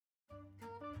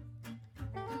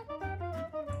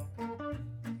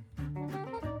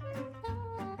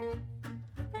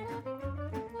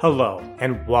Hello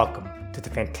and welcome to the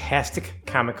Fantastic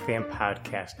Comic Fan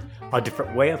Podcast, a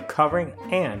different way of covering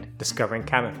and discovering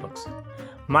comic books.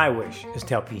 My wish is to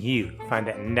help you find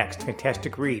that next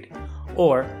fantastic read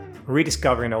or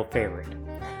rediscover an old favorite.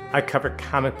 I cover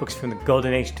comic books from the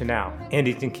golden age to now,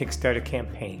 indies and Kickstarter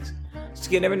campaigns,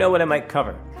 so you never know what I might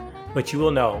cover, but you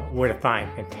will know where to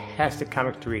find fantastic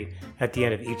comics to read at the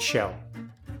end of each show.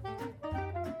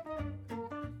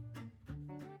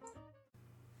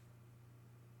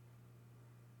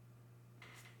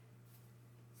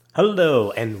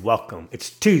 Hello and welcome. It's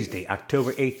Tuesday,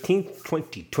 October 18th,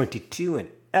 2022, and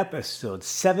episode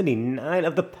 79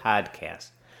 of the podcast.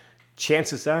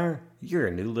 Chances are you're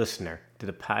a new listener to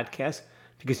the podcast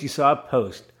because you saw a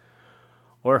post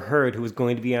or heard who was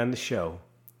going to be on the show.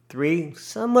 Three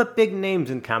somewhat big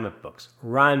names in comic books,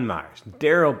 Ron Marz,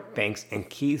 Darryl Banks, and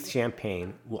Keith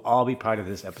Champagne, will all be part of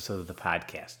this episode of the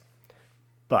podcast.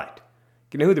 But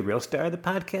you know who the real star of the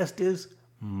podcast is?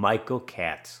 Michael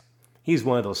Katz. He's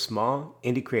one of those small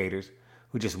indie creators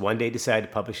who just one day decided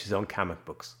to publish his own comic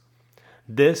books.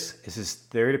 This is his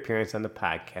third appearance on the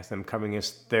podcast. I'm covering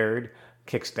his third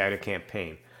Kickstarter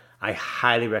campaign. I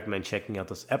highly recommend checking out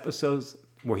those episodes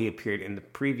where he appeared in the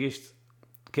previous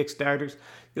Kickstarters.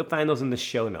 You'll find those in the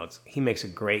show notes. He makes a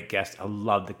great guest. I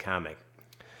love the comic.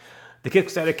 The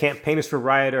Kickstarter campaign is for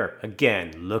Riot Earp.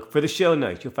 Again, look for the show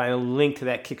notes. You'll find a link to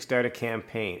that Kickstarter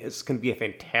campaign. It's going to be a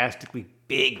fantastically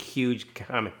big, huge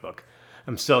comic book.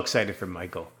 I'm so excited for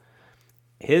Michael.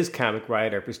 His comic,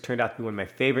 Riot Earp, has turned out to be one of my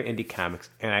favorite indie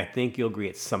comics, and I think you'll agree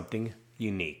it's something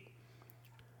unique.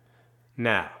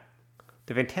 Now,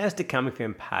 the Fantastic Comic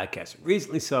Fan Podcast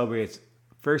recently celebrated its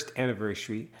first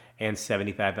anniversary and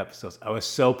 75 episodes. I was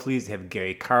so pleased to have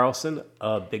Gary Carlson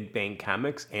of Big Bang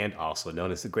Comics, and also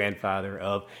known as the grandfather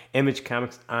of Image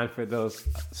Comics, on for those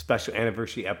special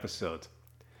anniversary episodes.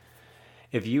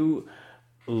 If you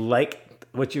like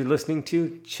what you're listening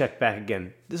to, check back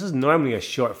again. This is normally a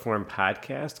short form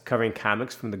podcast covering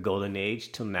comics from the golden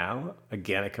age till now.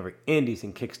 Again, I cover indies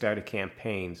and Kickstarter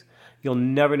campaigns. You'll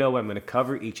never know what I'm going to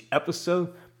cover each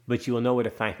episode, but you will know where to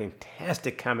find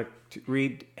fantastic comic to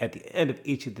read at the end of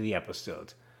each of the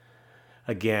episodes.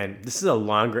 Again, this is a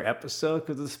longer episode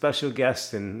because of the special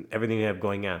guests and everything we have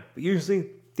going on. But usually,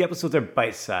 the episodes are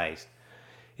bite-sized.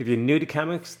 If you're new to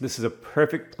comics, this is a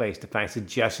perfect place to find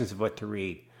suggestions of what to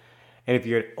read. And if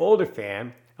you're an older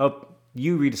fan, help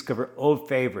you rediscover old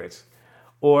favorites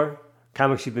or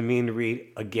comics you've been meaning to read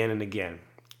again and again.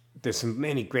 There's so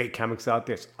many great comics out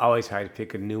there. It's always hard to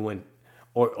pick a new one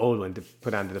or old one to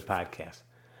put onto the podcast.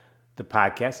 The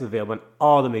podcast is available on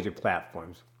all the major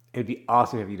platforms. It'd be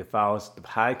awesome if you to follow us, the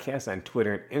podcast, on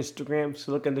Twitter and Instagram.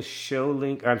 So look on the show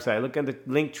link, look on the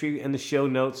link tree in the show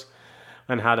notes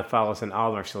on how to follow us on all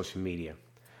of our social media.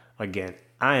 Again,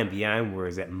 I am beyond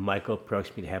words that Michael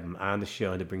approached me to have him on the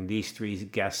show and to bring these three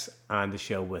guests on the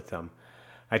show with him.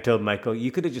 I told Michael,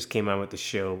 you could have just came on with the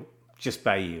show just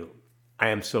by you. I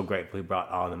am so grateful he brought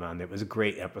all of them on there. It was a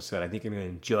great episode. I think you're going to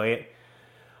enjoy it.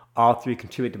 All three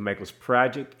contribute to Michael's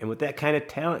project, and with that kind of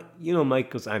talent, you know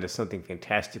Michael's onto something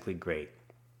fantastically great.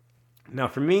 Now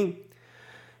for me,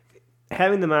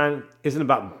 having them on isn't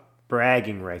about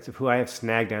bragging rights of who I have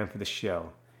snagged on for the show.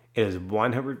 It is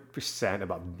 100%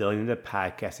 about building the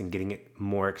podcast and getting it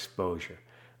more exposure.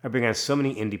 I bring on so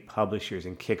many indie publishers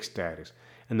and Kickstarters,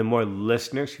 and the more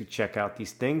listeners who check out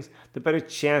these things, the better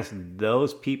chance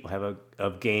those people have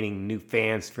of gaining new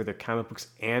fans for their comic books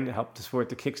and help to support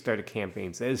the Kickstarter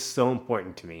campaigns. That is so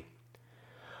important to me.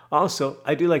 Also,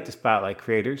 I do like to spotlight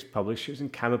creators, publishers,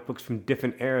 and comic books from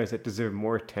different eras that deserve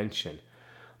more attention.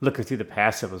 Looking through the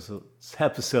past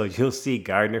episodes, you'll see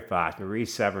Gardner Fox, Marie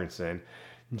Severinsen,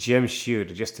 Jim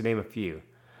Shooter, just to name a few.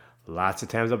 Lots of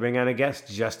times I'll bring on a guest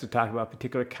just to talk about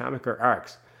particular comic or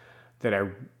arcs that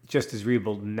are just as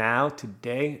readable now,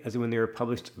 today, as when they were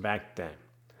published back then.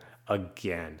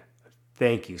 Again,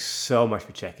 thank you so much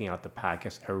for checking out the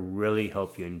podcast. I really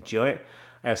hope you enjoy it.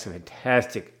 I have some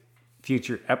fantastic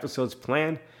future episodes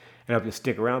planned, and I hope you'll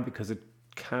stick around because the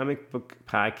comic book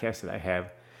podcast that I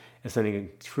have is something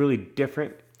truly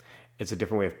different. It's a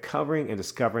different way of covering and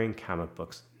discovering comic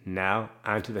books. Now,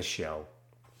 onto the show.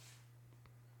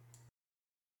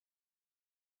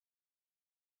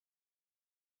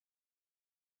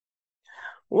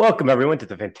 Welcome, everyone, to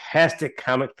the Fantastic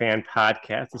Comic Fan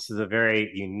Podcast. This is a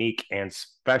very unique and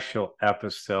special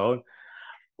episode.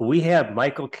 We have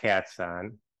Michael Katz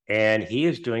on, and he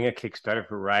is doing a Kickstarter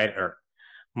for Riot Earp.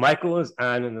 Michael was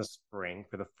on in the spring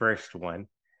for the first one,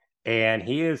 and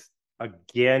he is,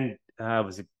 again,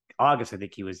 was it August, I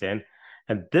think he was in.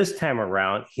 And this time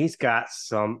around, he's got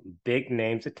some big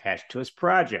names attached to his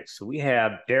project. So we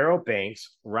have Darryl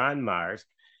Banks, Ron Marz,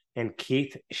 and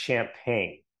Keith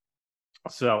Champagne.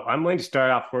 So I'm going to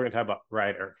start off. We're going to talk about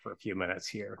Ryder for a few minutes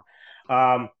here.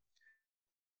 Um,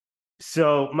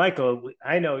 so, Michael,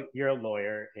 I know you're a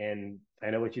lawyer and I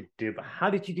know what you do, but how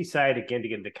did you decide again to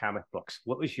get into comic books?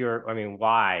 What was your, I mean,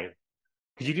 why?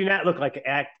 Because you do not look like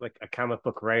act like a comic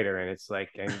book writer, and it's like,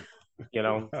 and you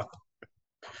know,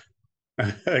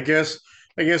 I guess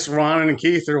I guess Ron and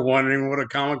Keith are wondering what a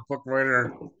comic book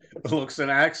writer looks and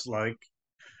acts like.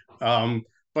 Um,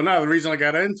 but no, the reason I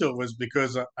got into it was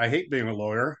because I hate being a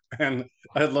lawyer, and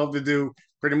I'd love to do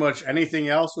pretty much anything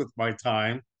else with my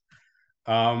time.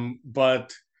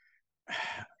 But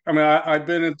I mean, I've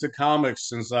been into comics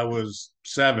since I was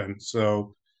 7,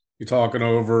 so you're talking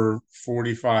over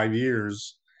 45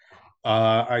 years.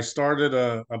 I started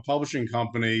a publishing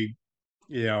company,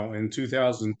 in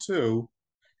 2002,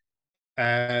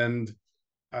 and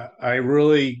I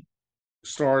really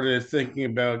started thinking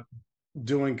about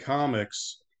doing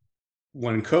comics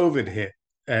when COVID hit,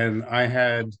 and I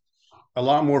had a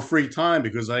lot more free time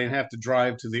because I didn't have to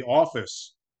drive to the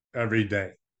office every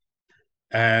day.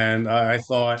 And I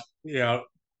thought,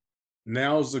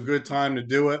 now's a good time to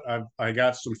do it. I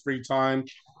got some free time.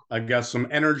 I've got some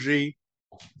energy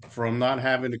from not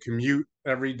having to commute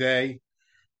every day.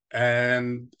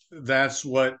 And that's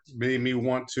what made me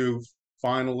want to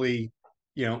finally,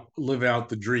 live out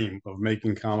the dream of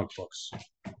making comic books.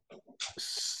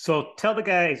 so tell the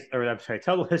guys, or I'm sorry,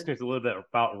 tell the listeners a little bit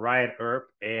about Riot Earp,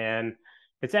 and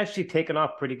it's actually taken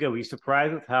off pretty good. Were you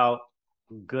surprised with how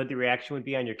good the reaction would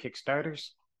be on your Kickstarters?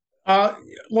 Uh,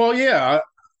 well, yeah,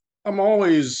 I'm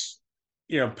always,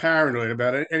 paranoid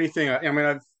about it. Anything. I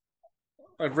mean,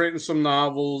 I've written some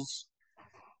novels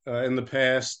in the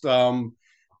past. And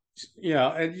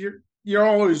you're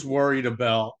always worried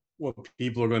about what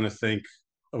people are going to think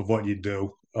of what you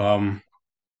do.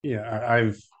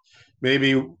 I've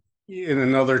maybe in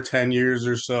another 10 years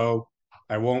or so,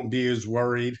 I won't be as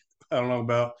worried. I don't know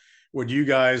about what you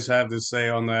guys have to say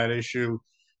on that issue,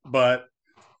 but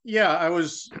yeah, I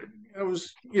was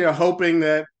hoping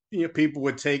that people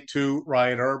would take to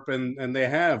Riot Earp, and they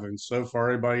have, and so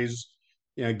far everybody's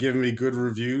giving me good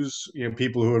reviews.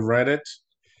 People who have read it,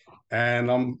 and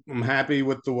I'm happy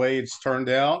with the way it's turned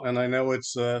out. And I know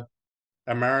it's a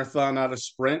marathon, not a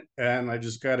sprint, and I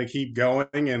just got to keep going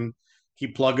and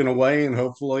keep plugging away, and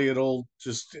hopefully it'll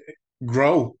just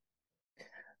grow.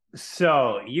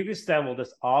 So you've assembled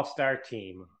this all-star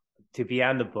team to be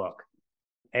on the book,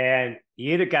 and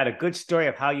you either got a good story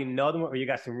of how you know them, or you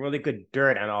got some really good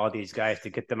dirt on all these guys to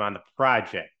get them on the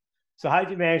project. So how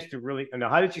did you manage to really? No,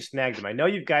 how did you snag them? I know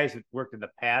you guys have worked in the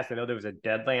past. I know there was a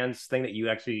Deadlands thing that you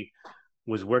actually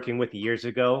was working with years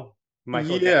ago.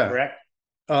 Michael, is that Yeah. correct?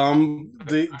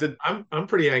 The I'm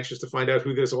pretty anxious to find out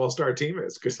who this all star team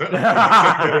is because I don't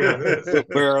know anybody in this.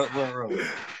 Where are we?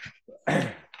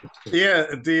 Yeah,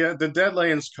 the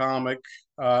Deadlands comic.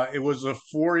 It was a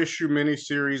 4-issue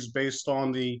miniseries based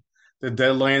on the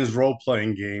Deadlands role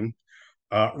playing game.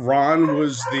 Ron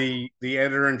was the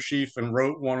editor in chief and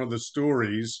wrote one of the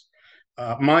stories.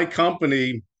 My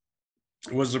company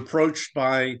was approached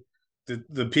by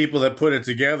the people that put it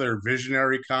together,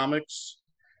 Visionary Comics,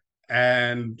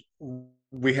 and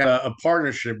we had a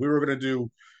partnership. We were going to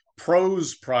do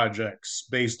prose projects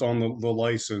based on the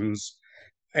license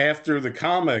after the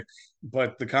comic,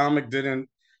 but the comic didn't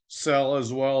sell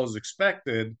as well as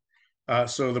expected.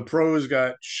 So the prose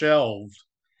got shelved.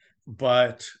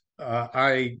 But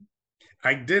I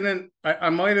didn't. I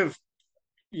might have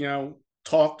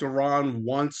talked to Ron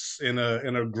once in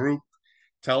a group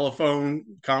telephone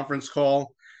conference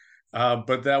call,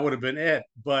 but that would have been it.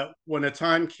 But when the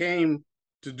time came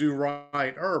to do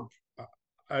Riot Earp,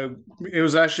 I, it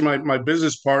was actually my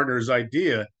business partner's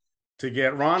idea to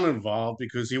get Ron involved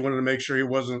because he wanted to make sure he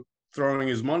wasn't throwing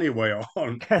his money away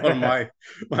on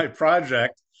my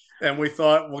project. And we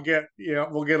thought we'll get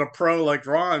a pro like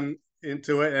Ron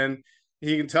into it, and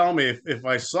he can tell me if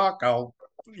I suck, I'll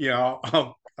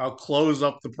close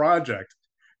up the project.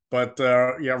 But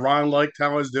yeah, Ron liked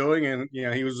how I was doing, and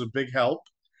he was a big help.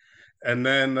 And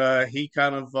then he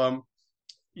kind of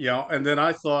and then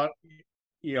I thought,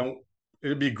 you know,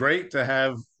 it'd be great to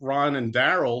have Ron and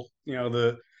Daryl,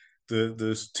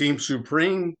 the team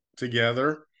supreme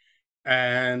together.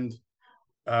 And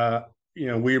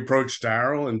we approached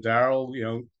Daryl, and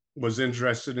Daryl, was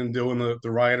interested in doing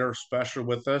the writer special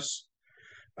with us.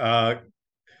 Uh,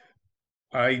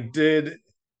 I did.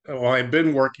 Well, I've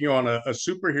been working on a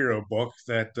superhero book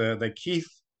that Keith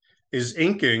is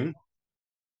inking,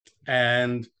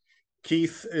 and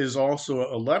Keith is also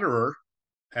a letterer,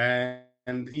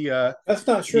 and he That's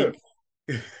not he true.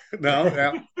 No,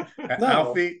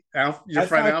 No, Your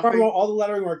friend I farm Alfie. all the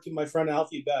lettering work to my friend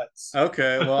Alfie Betts.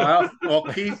 Okay,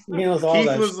 Keith. He handles all Keith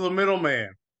that. was the middleman.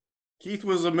 Keith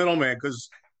was the middleman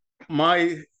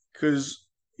my because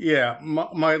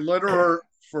my letterer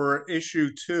for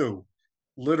issue 2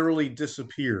 literally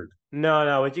disappeared.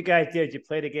 No. What you guys did is you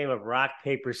played a game of rock,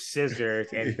 paper, scissors,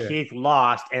 and Yeah. Keith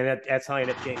lost, and that's how I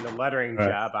ended up getting the lettering Right.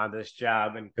 job on this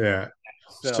job. And Yeah.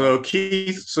 so,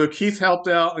 So Keith helped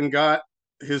out and got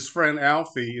his friend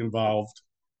Alfie involved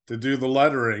to do the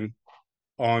lettering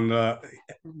on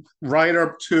Write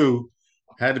Up 2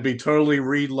 had to be totally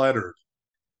re-lettered.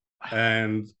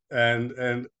 And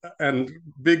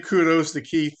big kudos to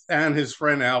Keith and his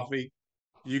friend Alfie.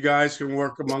 You guys can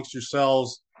work amongst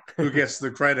yourselves who gets the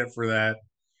credit for that.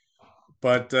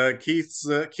 But Keith's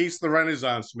the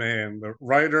Renaissance man, the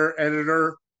writer,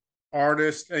 editor,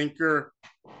 artist, inker.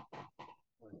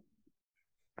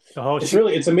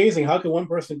 It's amazing. How can one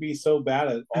person be so bad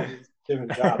at all these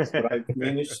different jobs? But I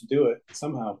managed to do it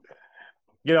somehow.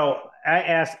 You know, I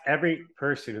ask every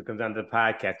person who comes on the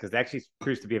podcast, because it actually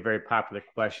proves to be a very popular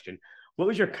question. What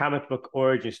was your comic book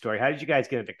origin story? How did you guys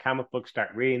get into comic books, start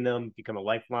reading them, become a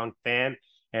lifelong fan?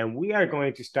 And we are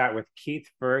going to start with Keith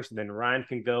first, and then Ron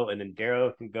can go, and then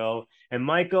Daryl can go. And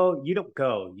Michael, you don't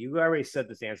go. You already said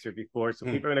this answer before, so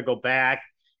people are going to go back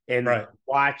and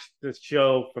watch the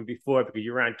show from before, because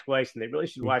you were on twice, and they really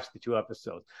should watch the 2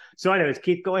 episodes. So anyways,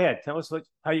 Keith, go ahead. Tell us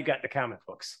how you got into comic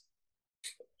books.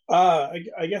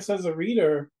 I guess as a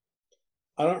reader,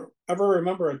 I don't ever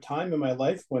remember a time in my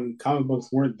life when comic books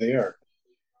weren't there.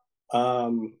 I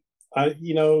had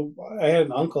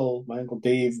an uncle, my Uncle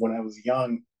Dave, when I was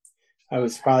young. I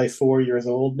was probably 4 years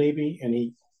old, maybe, and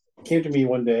he came to me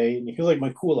one day, and he was like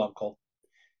my cool uncle.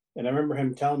 And I remember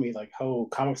him telling me like, "Oh,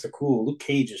 comics are cool. Luke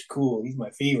Cage is cool. He's my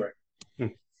favorite."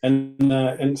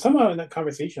 And somehow in that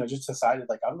conversation, I just decided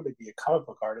like I'm going to be a comic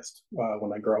book artist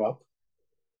when I grow up.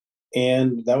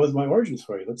 And that was my origin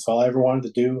story. That's all I ever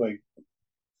wanted to do. I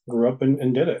grew up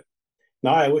and did it.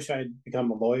 Now I wish I had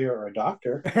become a lawyer or a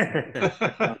doctor.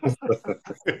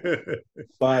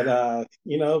 But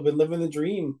been living the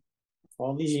dream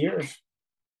all these years.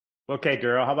 Okay,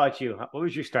 Daryl, how about you? What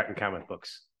was your start in comic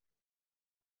books?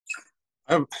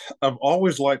 I've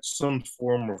always liked some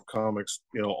form of comics,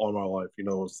 all my life.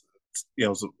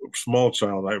 As a small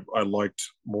child, I liked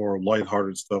more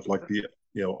lighthearted stuff like the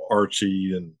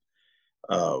Archie and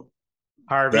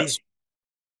Harvey.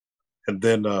 And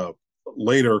then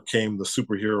later came the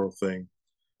superhero thing.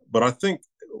 But I think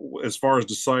as far as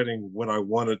deciding when I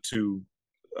wanted to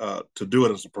do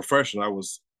it as a profession, I would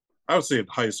say in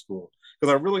high school,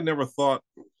 because I really never thought,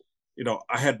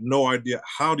 I had no idea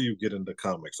how do you get into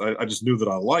comics. I just knew that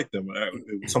I liked them.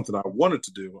 It was something I wanted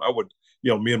to do. I would,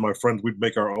 me and my friends, we'd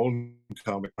make our own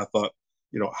comic. I thought,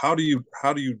 how do you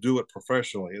do it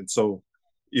professionally? And so,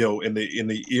 in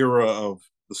the era of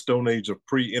the Stone Age of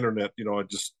pre-internet, I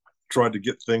just tried to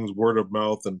get things word of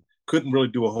mouth and couldn't really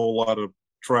do a whole lot of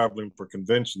traveling for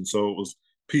conventions. So it was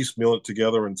piecemeal it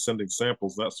together and sending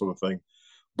samples, that sort of thing.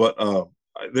 But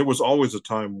there was always a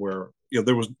time where,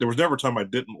 there was never a time I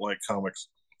didn't like comics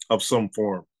of some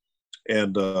form.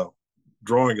 And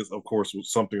drawing, of course,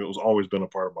 was something that was always been a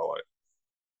part of my life.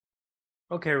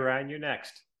 Okay, Ryan, you're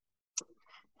next.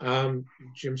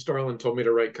 Jim Starlin told me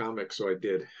to write comics, so I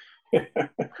did.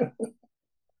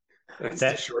 That's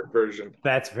the short version.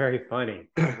 That's very funny.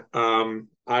 From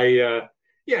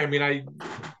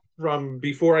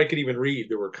before I could even read,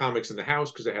 there were comics in the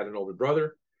house because I had an older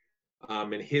brother.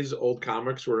 And his old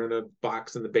comics were in a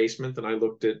box in the basement, and I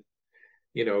looked at,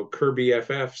 Kirby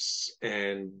FFs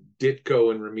and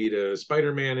Ditko and Romita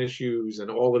Spider-Man issues and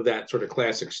all of that sort of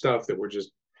classic stuff that were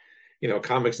just,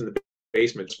 comics in the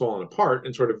basement falling apart,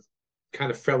 and sort of kind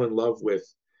of fell in love with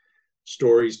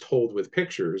stories told with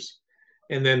pictures.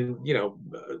 And then,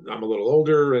 I'm a little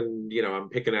older, and, I'm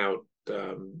picking out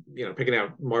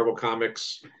Marvel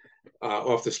comics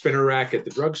off the spinner rack at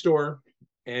the drugstore,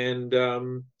 and,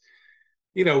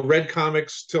 read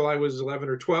comics till I was 11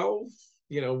 or 12,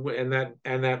 and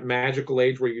that magical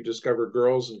age where you discover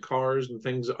girls and cars and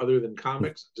things other than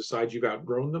comics, decide you've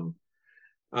outgrown them.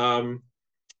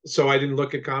 So I didn't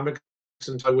look at comics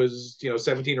until I was,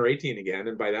 17 or 18 again.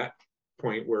 And by that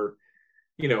point, we're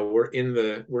in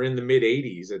the mid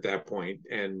 80s at that point,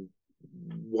 and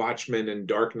Watchmen and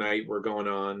Dark Knight were going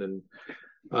on, and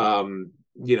a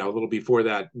little before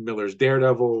that, Miller's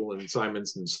Daredevil and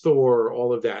Simonson's Thor,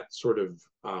 all of that sort of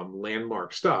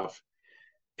landmark stuff.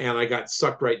 And I got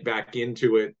sucked right back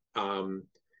into it, and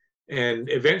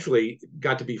eventually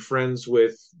got to be friends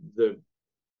with the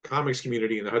comics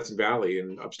community in the Hudson Valley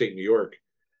in upstate New York.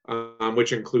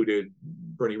 which included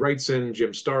Bernie Wrightson,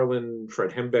 Jim Starlin,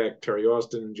 Fred Hembeck, Terry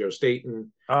Austin, Joe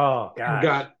Staten. Oh,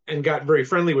 gosh. And got very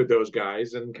friendly with those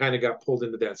guys and kind of got pulled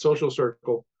into that social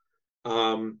circle.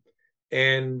 You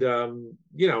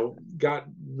know, got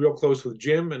real close with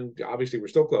Jim, and obviously we're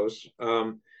still close.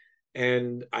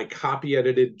 And I copy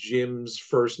edited Jim's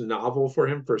first novel for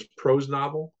him, first prose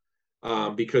novel,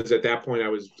 because at that point I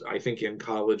was, I think, in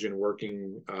college and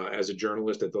working as a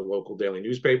journalist at the local daily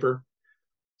newspaper.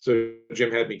 So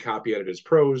Jim had me copy edit his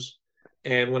prose.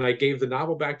 And when I gave the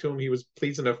novel back to him, he was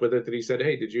pleased enough with it that he said,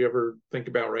 "Hey, did you ever think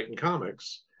about writing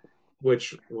comics?"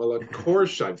 Which, well, of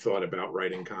course I've thought about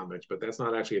writing comics, but that's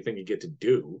not actually a thing you get to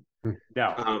do.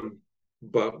 No.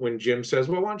 But when Jim says,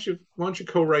 "Well, why don't you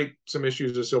co-write some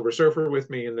issues of Silver Surfer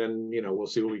with me, and then, you know, we'll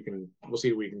see what we can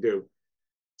do."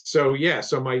 So yeah,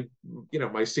 so my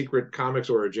secret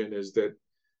comics origin is that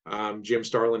Jim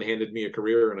Starlin handed me a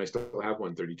career, and I still have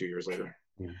one 32 years later.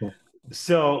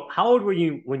 So how old were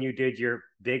you when you did your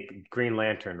big Green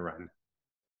Lantern run?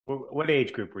 What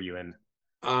age group were you in?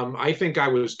 I think I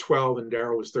was 12 and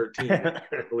Daryl was 13. I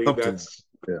believe that's.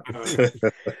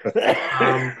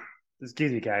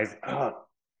 Excuse me, guys.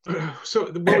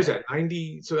 So what was that?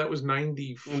 90. So that was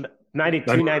 90.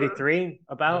 92, 93,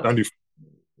 about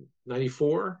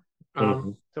 94.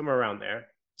 Somewhere around there.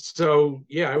 So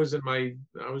yeah, I was in my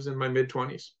mid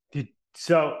 20s.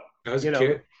 So as a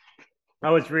kid, I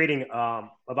was reading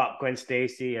about Gwen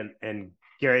Stacy and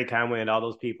Gary Conway and all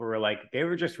those people were like, they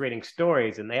were just reading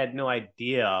stories and they had no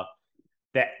idea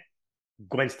that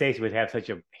Gwen Stacy would have such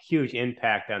a huge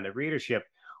impact on the readership.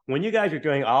 When you guys were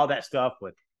doing all that stuff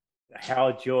with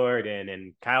Hal Jordan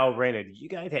and Kyle Rayner, did you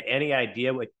guys have any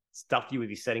idea what stuff you would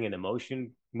be setting into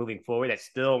motion moving forward that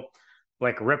still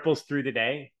like ripples through the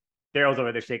day? Daryl's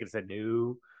over there shaking his head,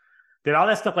 no. Did all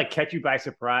that stuff like catch you by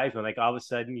surprise when like all of a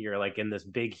sudden you're like in this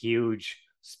big, huge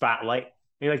spotlight?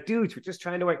 And you're like, dudes, we're just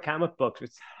trying to write comic books.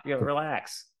 Just,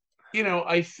 relax.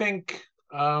 I think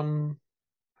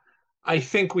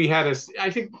we had I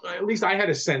think at least I had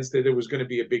a sense that it was going to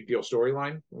be a big deal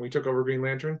storyline when we took over Green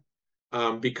Lantern,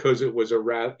 because it was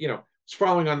it's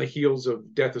following on the heels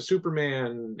of Death of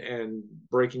Superman and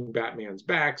breaking Batman's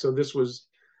back. So this was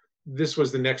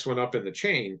the next one up in the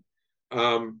chain.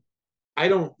 I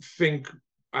don't think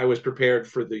I was prepared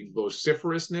for the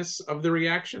vociferousness of the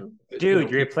reaction.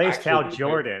 Dude, you replaced Hal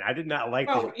Jordan. I did not like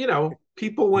that.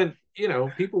 People went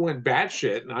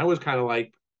batshit, and I was kind of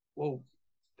like, well,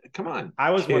 come on.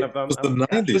 I was one of them. It was the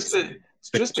 90s.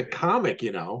 It's just a comic,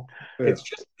 Yeah.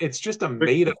 It's just a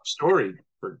made up story,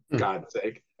 for God's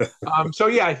sake. So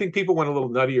yeah, I think people went a little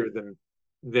nuttier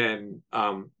than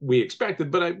we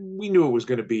expected, but we knew it was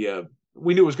going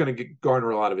to garner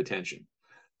a lot of attention.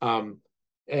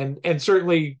 And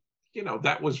certainly,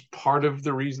 that was part of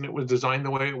the reason it was designed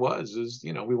the way it was, is,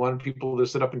 we wanted people to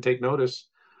sit up and take notice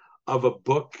of a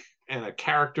book and a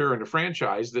character and a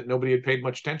franchise that nobody had paid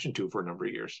much attention to for a number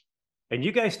of years. And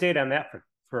you guys stayed on that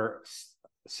for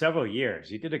several years.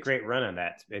 You did a great run on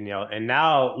that. And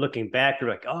now looking back, you're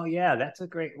like, oh yeah, that's a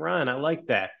great run. I like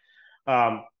that.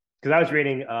 Because I was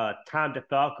reading Tom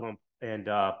DeFalco and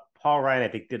Paul Ryan, I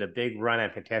think, did a big run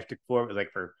on Fantastic Four. It was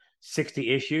like for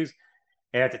 60 issues.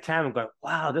 And at the time, I'm going,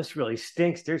 wow, this really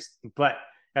stinks. But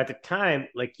at the time,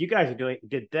 like you guys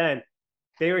did then,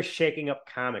 they were shaking up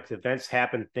comics. Events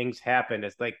happen, things happen.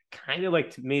 It's like kind of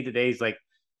like, to me, today's like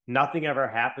nothing ever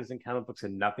happens in comic books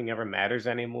and nothing ever matters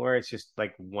anymore. It's just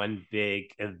like one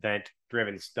big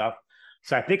event-driven stuff.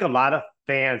 So I think a lot of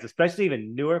fans, especially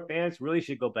even newer fans, really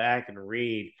should go back and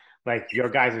read like your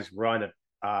guys' run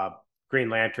of Green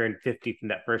Lantern 50 from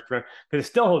that first run, because it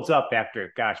still holds up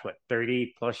after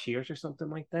 30 plus years or something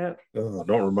like that. Oh,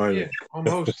 don't remind me.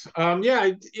 Almost.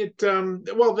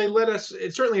 Well, they let us,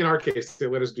 certainly in our case, they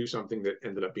let us do something that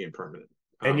ended up being permanent.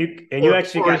 And you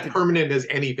actually got as permanent as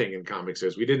anything in comics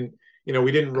is. We didn't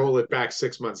roll it back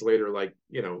 6 months later like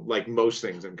most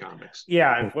things in comics.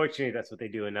 Yeah, unfortunately that's what they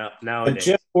do nowadays. I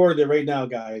just ordered it right now,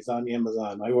 guys, on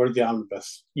Amazon. I ordered the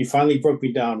omnibus. You finally broke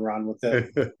me down, Ron, with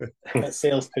that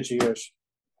sales pitch of yours.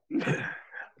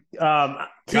 Got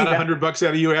 $100 out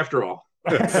of you after all.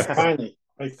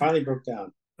 I finally broke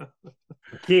down.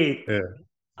 Keith,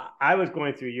 I was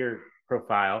going through your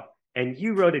profile and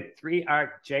you wrote a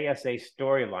 3-arc JSA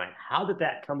storyline. How did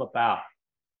that come about?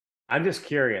 I'm just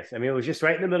curious. I mean, it was just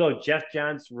right in the middle of Jeff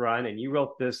Johns' run, and you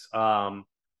wrote this. What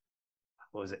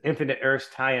was it? Infinite Earths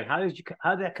tie-in. How did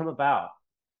that come about?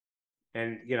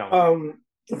 And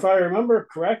if I remember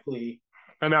correctly,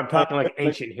 I mean, I'm talking like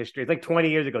ancient history. It's like 20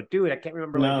 years ago, dude. I can't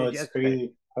remember. No, it's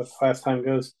crazy how fast time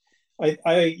goes. I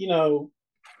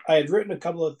had written a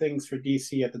couple of things for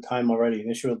DC at the time already. An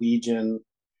issue of Legion,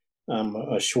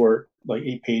 a short like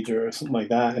 8-pager or something like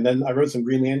that. And then I wrote some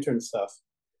Green Lantern stuff,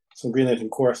 some Green Lantern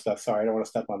Corps stuff. Sorry, I don't want to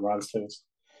step on Ron's toes.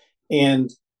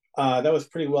 And that was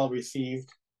pretty well received.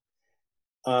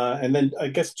 And then I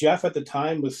guess Jeff at the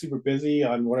time was super busy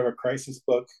on whatever Crisis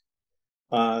book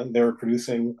they were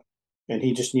producing, and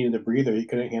he just needed a breather. He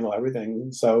couldn't handle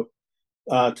everything. So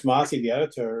Tomasi, the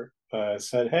editor,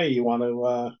 said, "Hey, you want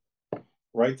to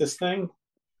write this thing?"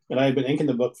 And I had been inking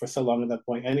the book for so long at that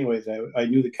point. Anyways, I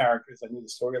knew the characters, I knew the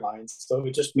storylines, so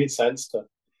it just made sense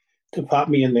to pop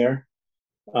me in there.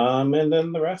 And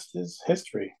then the rest is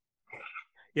history.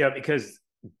 Yeah, because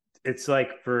it's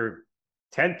like for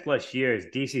 10 plus years,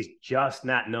 DC's just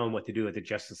not known what to do with the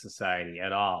Justice Society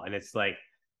at all. And it's like,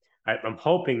 I'm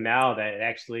hoping now that it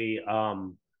actually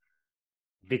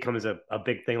becomes a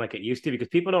big thing like it used to, because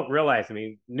people don't realize, I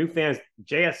mean, new fans,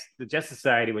 the Justice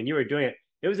Society, when you were doing it,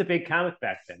 it was a big comic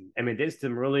back then. I mean, there's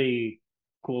some really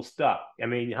cool stuff. I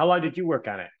mean, how long did you work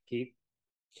on it, Keith?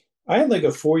 I had like a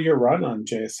 4-year run on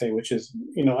JSA, which is,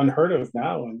 unheard of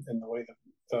now in the way that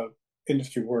the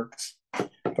industry works.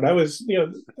 But I was,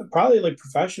 probably like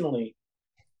professionally,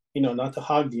 not to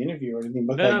hog the interview or anything,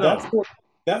 but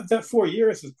that 4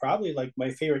 years is probably like my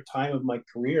favorite time of my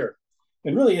career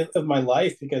and really of my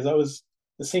life, because that was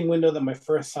the same window that my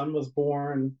first son was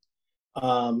born.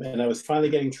 And I was finally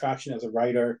getting traction as a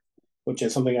writer, which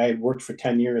is something I had worked for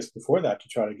 10 years before that to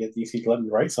try to get DC to let me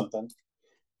write something.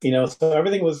 So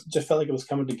everything just felt like it was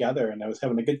coming together, and I was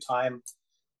having a good time,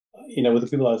 with the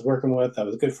people I was working with. I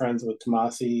was good friends with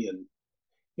Tomasi, and,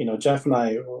 Jeff and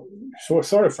I were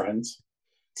sort of friends.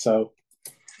 So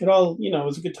it all, it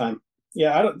was a good time.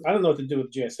 Yeah, I don't know what to do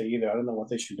with JSA either. I don't know what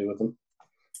they should do with them.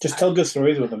 Just tell good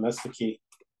stories with them. That's the key.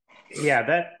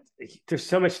 Yeah, there's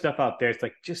so much stuff out there. It's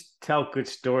like, just tell good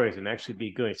stories and actually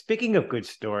be good. Speaking of good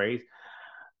stories,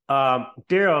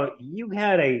 Daryl, you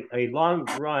had a long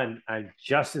run on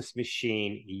Justice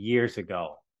Machine years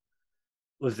ago.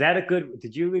 Was that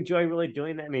did you enjoy really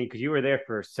doing that? I mean, because you were there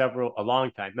for a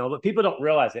long time. No, but people don't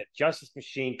realize that Justice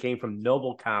Machine came from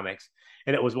Noble Comics,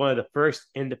 and it was one of the first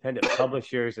independent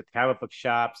publishers at comic book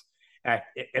shops.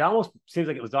 It almost seems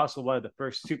like it was also one of the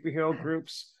first superhero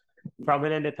groups from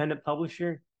an independent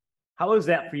publisher. How was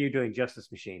that for you doing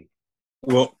Justice Machine?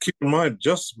 Well, keep in mind,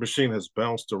 Justice Machine has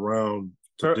bounced around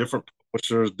to different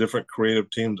publishers, different creative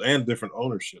teams, and different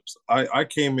ownerships. I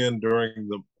came in during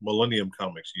the Millennium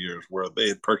Comics years, where they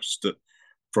had purchased it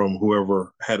from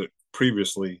whoever had it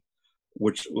previously,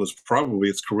 which was probably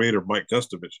its creator, Mike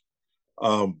Gustovich.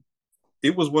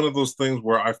 It was one of those things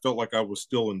where I felt like I was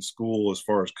still in school as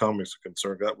far as comics are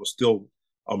concerned. That was still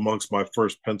amongst my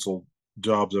first pencil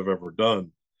jobs I've ever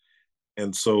done.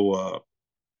 And so,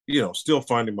 still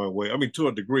finding my way. I mean, to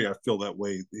a degree, I feel that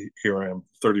way. Here I am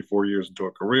 34 years into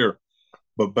a career.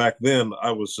 But back then,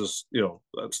 I was just,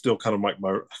 that's still kind of like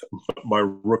my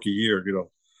rookie year,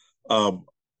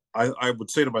 I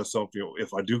would say to myself,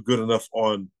 if I do good enough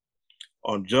on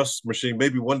Justice Machine,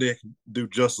 maybe one day I can do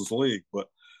Justice League. But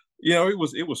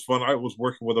it was fun. I was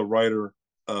working with a writer,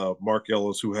 Mark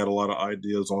Ellis, who had a lot of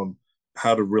ideas on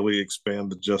how to really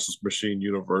expand the Justice Machine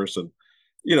universe, and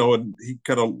and he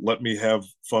kind of let me have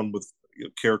fun with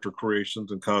character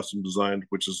creations and costume design,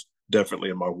 which is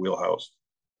definitely in my wheelhouse.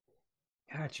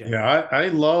 Gotcha. Yeah, I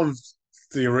loved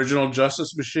the original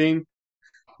Justice Machine,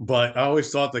 but I always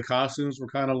thought the costumes were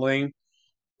kind of lame.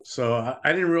 So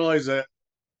I didn't realize that,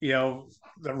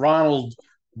 that Ronald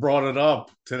brought it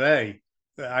up today.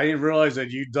 I didn't realize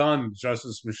that you'd done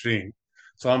Justice Machine.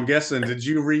 So I'm guessing, did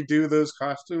you redo those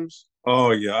costumes?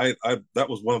 Oh yeah, I that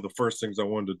was one of the first things I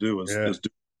wanted to do is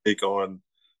take on,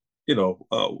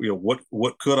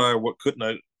 what could I, what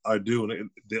couldn't I do, and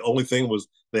the only thing was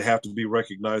they have to be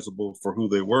recognizable for who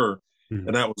they were,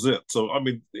 and that was it. So I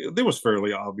mean, it was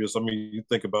fairly obvious. I mean, you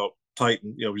think about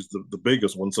Titan, he's the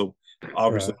biggest one, so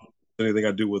obviously anything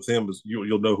I do with him is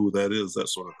you'll know who that is, that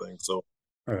sort of thing. So,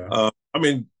 I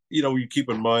mean, you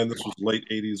keep in mind this was late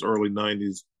 '80s, early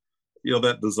 '90s.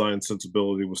 That design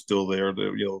sensibility was still there.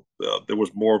 There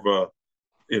was more of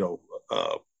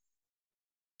a,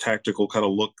 tactical kind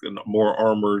of look and more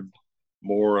armored,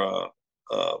 more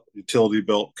utility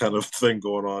belt kind of thing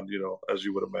going on, as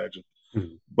you would imagine.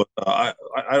 But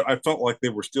I felt like they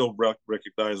were still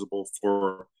recognizable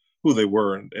for who they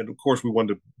were. And of course, we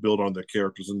wanted to build on their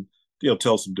characters and,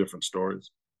 tell some different stories.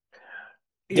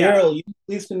 Daryl, you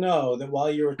pleased to know that while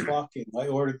you were talking, I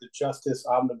ordered the Justice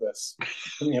Omnibus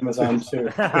from Amazon too.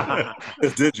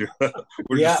 Did you?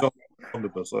 We're just selling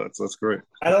Omnibus. That's great.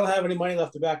 I don't have any money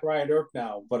left to back Ryan Earp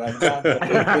now, but I've got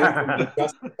the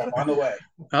Justice on the way.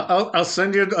 I'll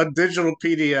send you a digital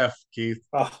PDF, Keith.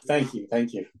 Oh, thank you.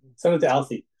 Send it to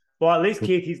Alfie. Well, at least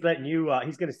Keith, he's letting you.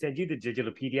 He's going to send you the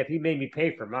digital PDF. He made me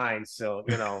pay for mine, so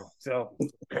So,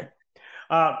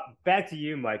 back to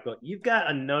you, Michael. You've got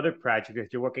another project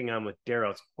that you're working on with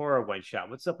Daryl's horror one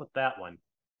shot. What's up with that one?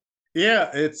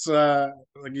 Yeah, it's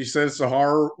like you said, it's a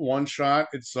horror one shot.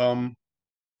 It's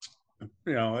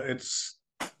it's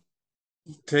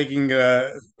taking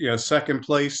second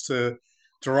place to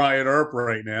Riot Earp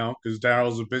right now because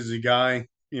Daryl's a busy guy,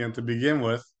 to begin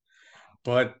with.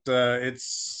 But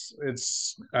it's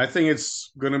I think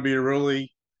it's going to be a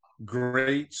really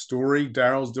great story.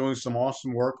 Daryl's doing some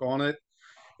awesome work on it.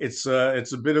 It's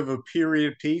a bit of a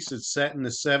period piece. It's set in the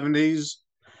 70s,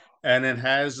 and it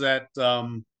has that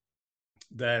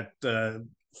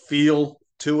feel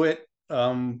to it.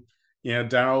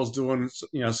 Daryl's doing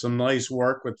some nice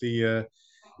work with the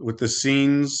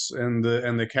scenes and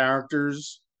the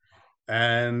characters,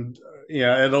 and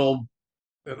it'll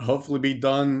hopefully be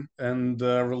done and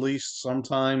released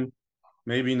sometime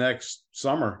maybe next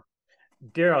summer.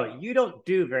 Daryl, you don't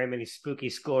do very many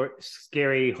spooky,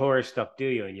 scary horror stuff, do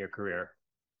you, in your career?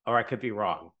 Or I could be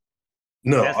wrong.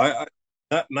 No, I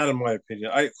not in my opinion.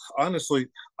 I honestly,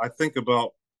 I think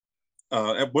about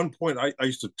at one point I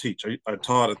used to teach. I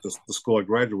taught at the school I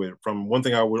graduated from. One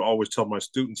thing I would always tell my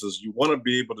students is you want to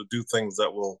be able to do things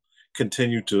that will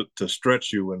continue to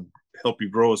stretch you and help you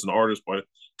grow as an artist by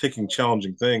taking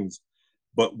challenging things.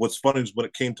 But what's funny is when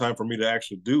it came time for me to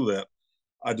actually do that,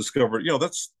 I discovered,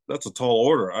 that's a tall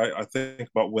order. I think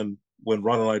about when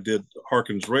Ron and I did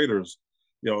Harkins Raiders,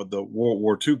 the World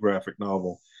War II graphic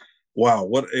novel. Wow,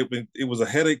 it was a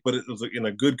headache, but it was in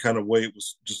a good kind of way. It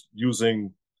was just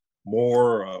using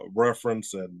more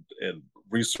reference and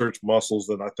research muscles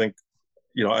than I think,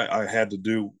 I had to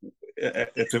do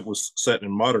if it was set in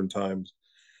modern times.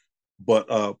 But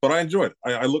I enjoyed it.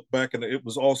 I look back and it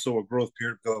was also a growth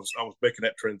period because I was making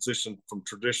that transition from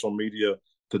traditional media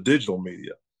to digital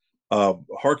media.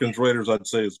 Harkins Raiders, I'd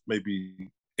say, is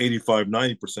maybe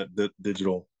 85-90%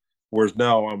 digital, whereas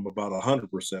now I'm about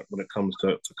 100% when it comes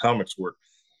to comics work.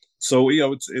 So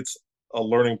it's a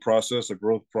learning process, a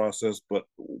growth process, but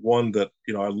one that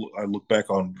I look back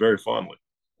on very fondly.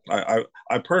 I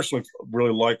personally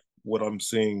really like what I'm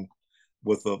seeing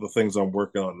with the things I'm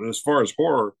working on. And as far as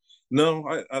horror,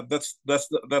 no, that's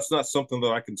not something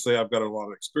that I can say I've got a lot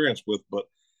of experience with, but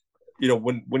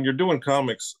when you're doing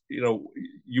comics, you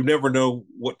never know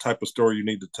what type of story you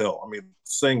need to tell. I mean,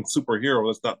 saying superhero,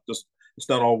 it's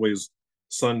not always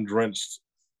sun-drenched,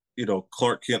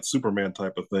 Clark Kent Superman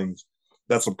type of things.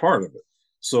 That's a part of it.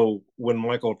 So when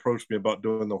Michael approached me about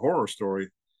doing the horror story,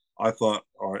 I thought,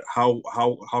 all right, how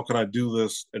can I do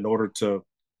this in order to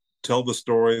tell the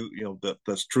story,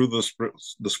 that's true to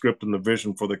the script and the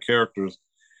vision for the characters,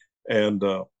 and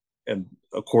of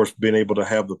course being able to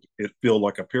have it feel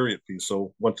like a period piece.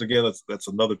 So once again, that's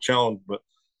another challenge, but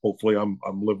hopefully I'm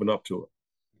living up to it.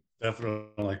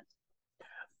 Definitely.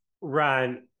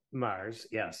 Ron Marz,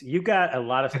 yes, you got a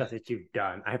lot of stuff that you've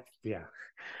done.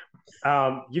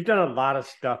 You've done a lot of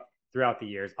stuff throughout the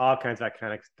years, all kinds of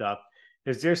iconic stuff.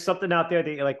 Is there something out there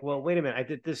that you're like, well, wait a minute, I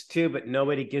did this too, but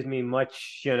nobody gives me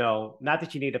much, not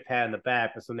that you need a pat on the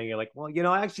back, but something you're like, well,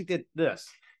 I actually did this.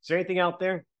 Is there anything out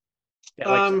there?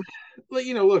 Well,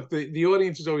 look, the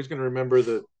audience is always going to remember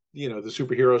the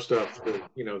superhero stuff,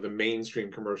 the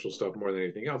mainstream commercial stuff more than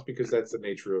anything else, because that's the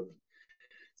nature of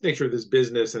this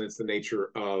business, and it's the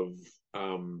nature of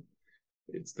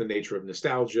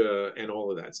nostalgia and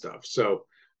all of that stuff. So,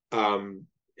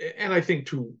 and I think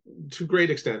to great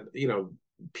extent,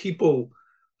 people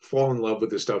fall in love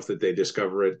with the stuff that they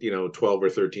discover at 12 or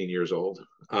 13 years old,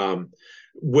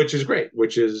 which is great,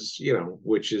 which is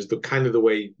the kind of the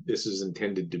way this is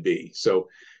intended to be. So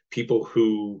people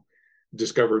who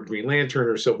discovered Green Lantern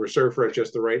or Silver Surfer at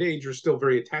just the right age are still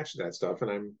very attached to that stuff,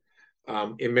 and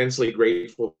I'm immensely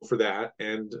grateful for that.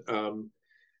 And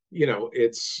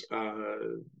it's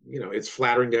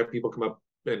flattering to have people come up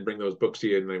and bring those books to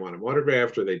you and they want them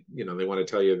autographed, or they want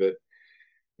to tell you that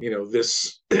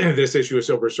this issue of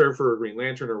Silver Surfer or Green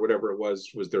Lantern or whatever it was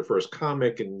their first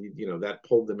comic, and that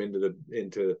pulled them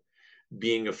into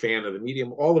being a fan of the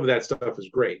medium. All of that stuff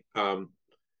is great,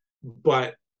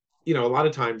 but a lot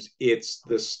of times it's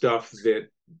the stuff that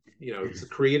it's the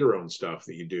creator owned stuff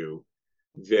that you do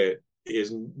that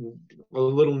is a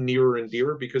little nearer and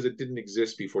dearer because it didn't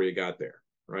exist before you got there,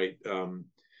 right?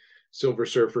 Silver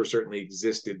Surfer certainly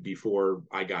existed before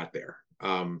I got there.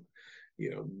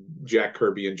 Jack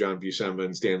Kirby and John Buscema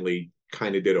and Stan Lee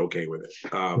kind of did okay with it.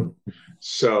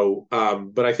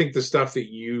 But I think the stuff that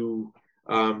you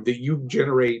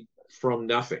generate from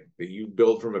nothing, that you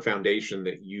build from a foundation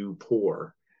that you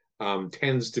pour,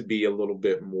 tends to be a little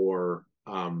bit more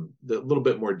a little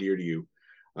bit more dear to you.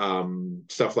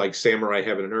 Stuff like Samurai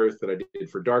Heaven and Earth that I did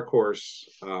for Dark Horse,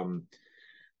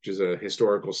 which is a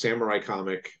historical samurai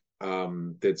comic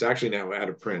that's actually now out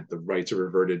of print. The rights are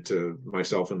reverted to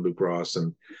myself and Luke Ross,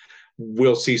 and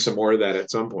we'll see some more of that at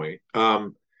some point.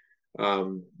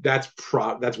 That's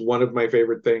one of my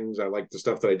favorite things. I like the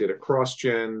stuff that I did at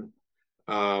CrossGen.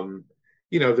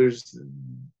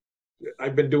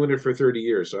 I've been doing it for 30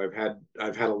 years, so I've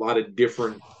had a lot of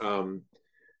different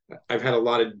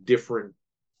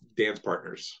dance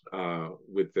partners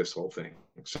with this whole thing.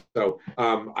 So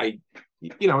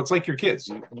it's like your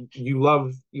kids. You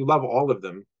love all of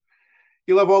them.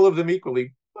 You love all of them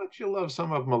equally, but you love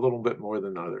some of them a little bit more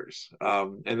than others.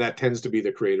 And that tends to be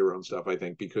the creator-owned stuff, I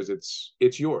think, because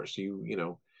it's yours. You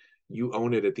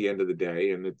own it at the end of the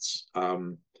day, and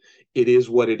it is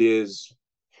what it is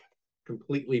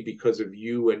completely because of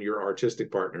you and your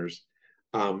artistic partners,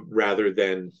 rather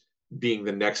than being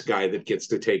the next guy that gets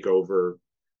to take over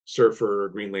Surfer or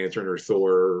Green Lantern or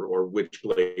Thor or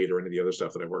Witchblade or any of the other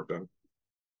stuff that I worked on.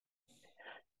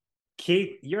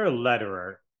 Keith, you're a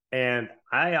letterer, and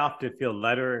I often feel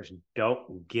letterers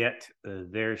don't get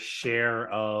their share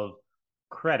of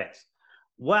credits.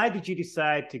 Why did you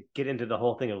decide to get into the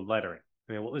whole thing of lettering?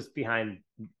 I mean, what was behind,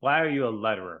 why are you a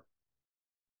letterer?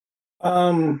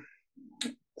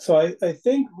 So I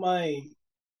think my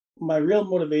real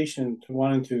motivation to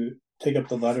wanting to take up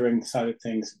the lettering side of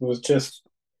things was just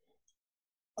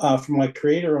from my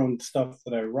creator-owned stuff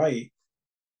that I write.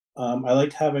 I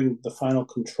liked having the final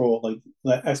control, like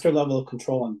the extra level of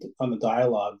control on the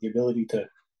dialogue, the ability to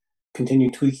continue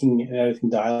tweaking and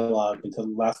editing dialogue until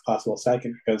the last possible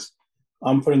second, because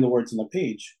I'm putting the words on the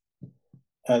page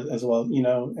as well,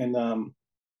 and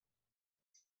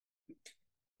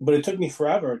but it took me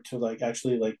forever to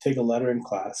actually take a lettering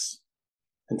class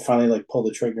and finally pull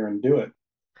the trigger and do it.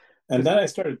 And then I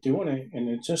started doing it, and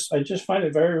I just find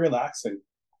it very relaxing.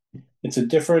 It's a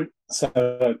different set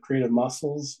of creative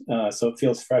muscles, so it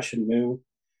feels fresh and new.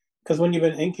 Because when you've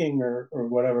been inking or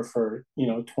whatever for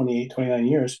 28, 29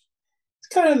 years, it's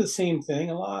kind of the same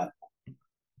thing a lot.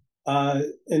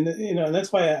 And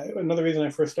that's why another reason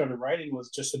I first started writing was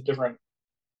just a different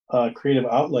creative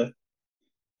outlet.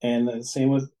 And the same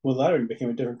with lettering, became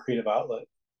a different creative outlet.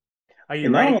 Are you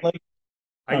writing?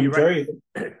 Are you very?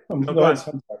 Go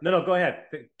ahead. No, go ahead.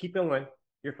 Keep going.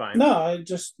 You're fine. No, I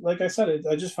just, like I said,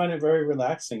 I just find it very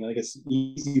relaxing. It's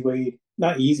easy way,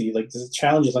 not easy. There's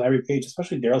challenges on every page,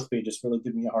 especially Daryl's pages really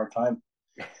give me a hard time.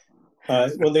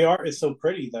 Well, the art is so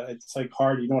pretty that it's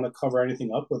hard. You don't want to cover anything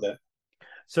up with it.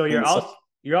 So you're also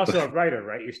a writer,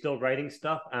 right? You're still writing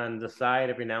stuff on the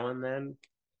side every now and then.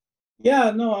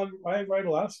 Yeah, no, I write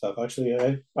a lot of stuff. Actually,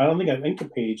 I don't think I've inked a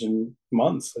page in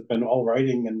months. I've been all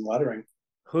writing and lettering.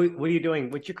 What are you doing?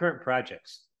 What's your current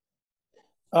projects?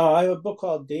 I have a book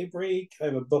called Daybreak. I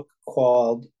have a book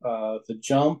called The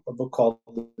Jump, a book called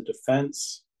The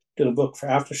Defense. Did a book for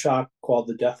Aftershock called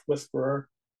The Death Whisperer,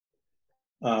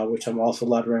 which I'm also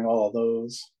lettering all of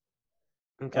those.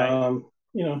 Okay.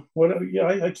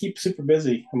 I keep super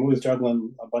busy. I'm always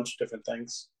juggling a bunch of different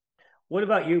things. What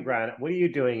about you, Brian? What are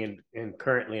you doing in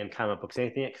currently in comic books?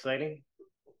 Anything exciting?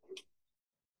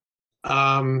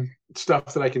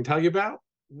 Stuff that I can tell you about.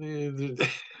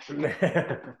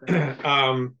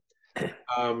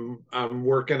 I'm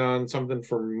working on something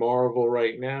for Marvel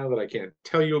right now that I can't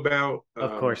tell you about.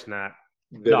 Of course not.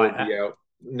 That'll be out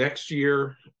next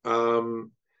year. A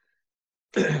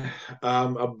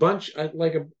bunch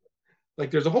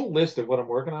there's a whole list of what I'm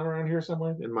working on around here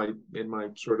somewhere in my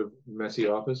sort of messy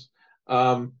office.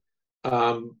 But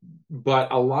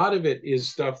a lot of it is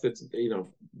stuff that's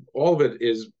all of it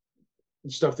is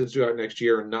stuff that's due out next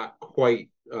year and not quite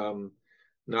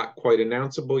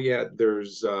announceable yet.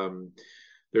 There's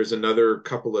another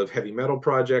couple of heavy metal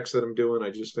projects that I'm doing. I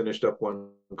just finished up one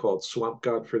called Swamp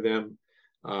God for them.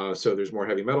 So there's more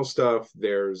heavy metal stuff.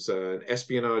 There's an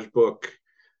espionage book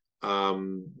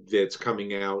that's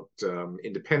coming out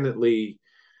independently.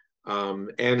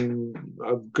 And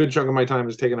a good chunk of my time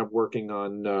is taken up working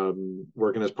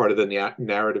as part of the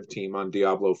narrative team on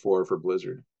Diablo 4 for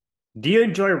Blizzard. Do you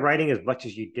enjoy writing as much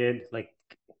as you did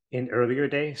in earlier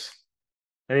days?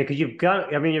 I mean, because you've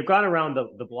gone around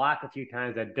the block a few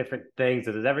times at different things.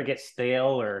 Does it ever get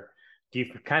stale, or do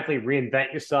you constantly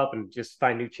reinvent yourself and just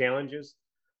find new challenges?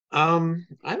 I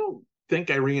don't think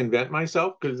I reinvent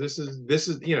myself, because this is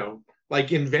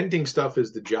inventing stuff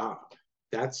is the job.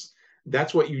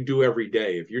 That's what you do every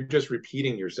day. If you're just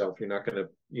repeating yourself, you're not going to,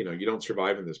 you don't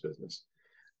survive in this business.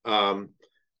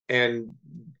 And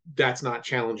that's not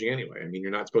challenging anyway. I mean,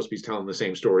 you're not supposed to be telling the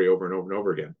same story over and over and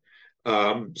over again.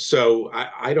 So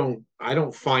I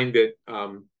don't find it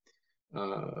I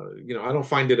don't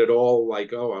find it at all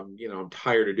like, oh, I'm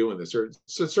tired of doing this. Or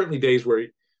so certainly days when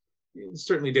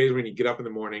you get up in the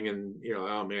morning and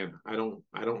oh man, I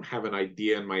don't have an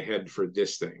idea in my head for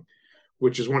this thing,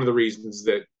 which is one of the reasons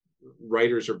that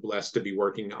writers are blessed to be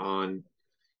working on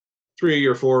 3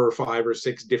 or 4 or 5 or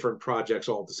 6 different projects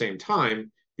all at the same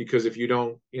time. Because if you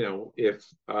don't, if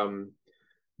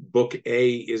book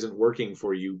A isn't working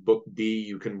for you, book B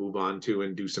you can move on to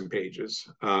and do some pages.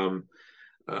 So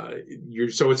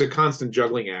it's a constant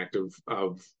juggling act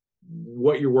of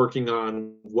what you're working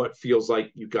on, what feels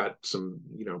like you got some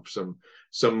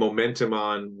momentum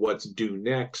on, what's due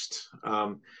next.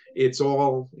 It's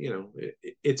all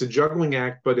it's a juggling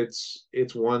act, but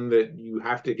it's one that you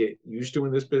have to get used to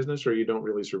in this business, or you don't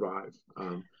really survive.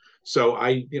 So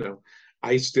I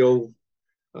still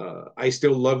I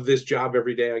still love this job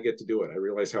every day I get to do it. I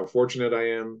realize how fortunate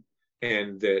I am,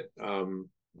 and that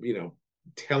you know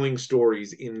telling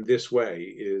stories in this way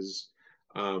is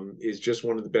just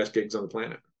one of the best gigs on the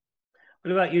planet.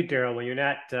 What about you, Daryl? When you're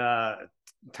not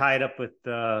tied up with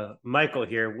Michael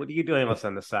here, what are you doing else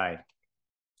on the side?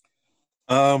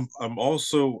 I'm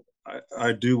also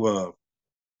I do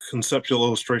conceptual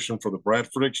illustration for the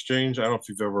Bradford Exchange. I don't know if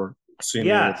you've ever seen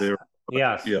me over Yes. there.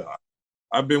 Yes. Yeah,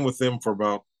 I've been with them for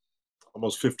about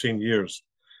almost 15 years.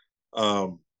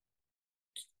 Um,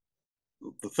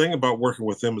 the thing about working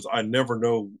with them is I never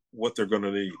know what they're going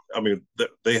to need. I mean,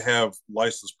 they have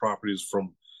licensed properties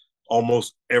from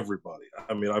almost everybody.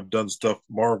 I mean, I've done stuff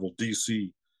Marvel,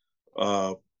 DC,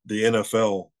 the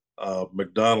NFL,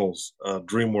 McDonald's,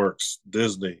 DreamWorks,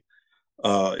 Disney.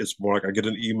 It's more like I get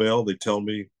an email, they tell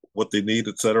me what they need,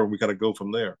 et cetera, and we kind of go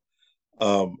from there.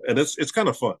 And it's kind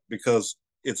of fun because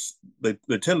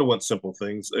they tend to want simple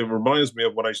things. It reminds me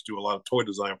of when I used to do a lot of toy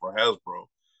design for Hasbro.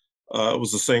 It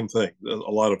was the same thing.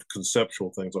 A lot of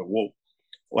conceptual things like, well,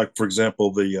 like for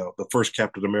example, the first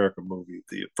Captain America movie,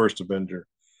 the first Avenger.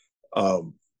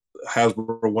 Um,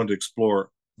 Hasbro wanted to explore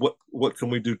what can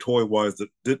we do toy wise that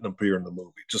didn't appear in the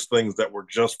movie, just things that were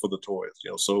just for the toys.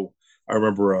 So I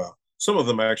remember some of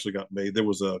them actually got made. There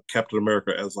was a Captain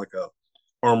America as like a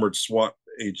armored SWAT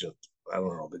agent. I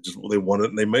don't know. They wanted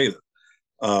it and they made it.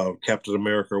 Captain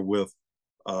America with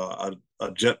a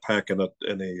jetpack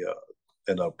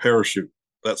and a parachute,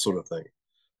 that sort of thing.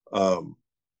 Um,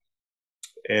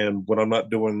 and when I'm not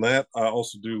doing that, I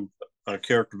also do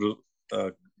character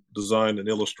uh, design and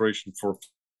illustration for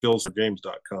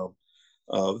philsgames.com.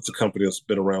 It's a company that's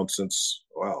been around since,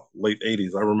 wow, late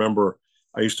 80s. I remember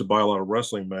I used to buy a lot of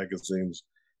wrestling magazines,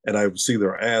 and I would see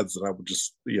their ads, and I would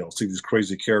just, see these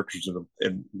crazy characters in them.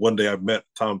 And one day I met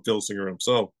Tom Filsinger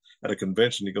himself at a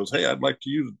convention. He goes, "Hey, I'd like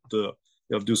you to,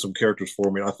 do some characters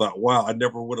for me." And I thought, wow, I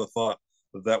never would have thought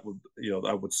that would,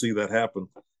 I would see that happen.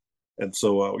 And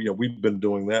so, we've been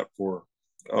doing that for,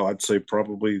 I'd say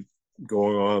probably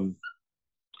going on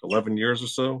 11 years or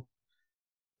so.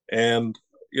 And,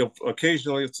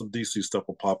 occasionally some DC stuff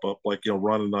will pop up. Like,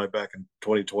 Ron and I back in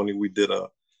 2020, we did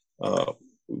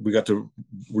we got to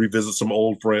revisit some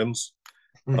old friends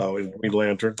in Green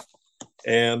Lantern.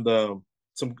 And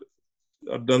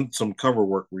I've done some cover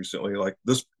work recently. Like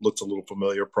this looks a little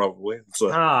familiar, probably. It's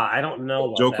I don't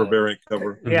know. Joker variant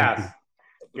cover. Yes.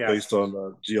 Based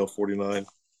on GL49.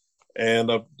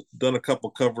 And I've done a couple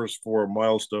covers for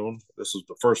Milestone. This is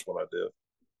the first one I did.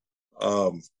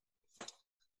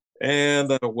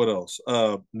 And what else?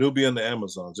 Nubia and the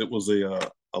Amazons. It was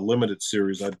a limited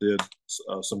series. I did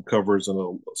some covers and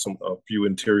a few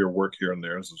interior work here and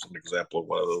there. This is an example of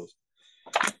one of those.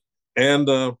 And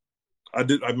I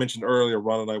mentioned earlier,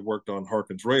 Ron and I worked on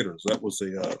Harkins Raiders. That was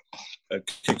a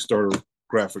Kickstarter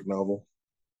graphic novel.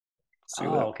 See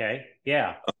that? Okay.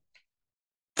 Yeah.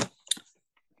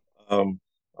 I'm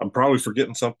probably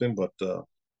forgetting something, but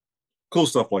cool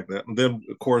stuff like that. And then,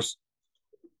 of course,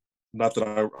 not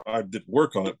that I did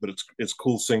work on it, but it's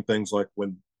cool seeing things like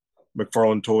when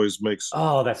McFarlane Toys makes.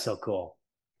 Oh, that's so cool.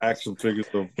 Action figures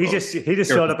of. He just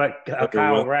showed up at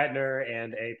Kyle Ratner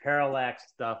and a Parallax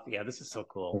stuff. Yeah, this is so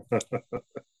cool. I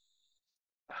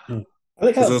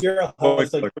like how Daryl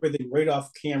has like everything right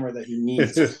off camera that he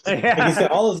needs. Like he's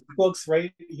got all his books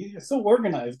right. He's so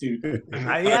organized, dude.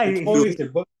 Yeah, he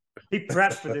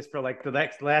prepped for this for like the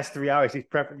last 3 hours. He's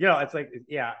prepping. It's like,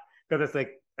 yeah, because it's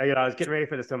like, I was getting ready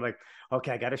for this. So I'm like,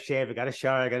 okay, I got to shave. I got to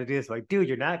shower. I got to do this. I'm like, dude,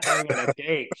 you're not going on a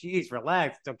date. Jeez,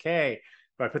 relax. It's okay.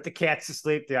 But I put the cats to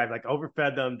sleep. I've like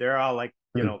overfed them. They're all like,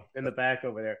 in the back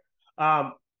over there.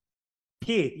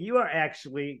 Keith, you are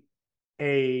actually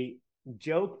a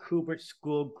Joe Kubert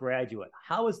School graduate.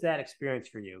 How was that experience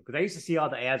for you? Because I used to see all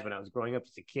the ads when I was growing up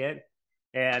as a kid.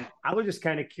 And I was just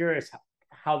kind of curious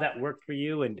how that worked for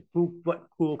you, and what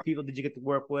cool people did you get to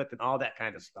work with, and all that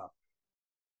kind of stuff.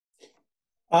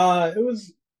 It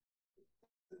was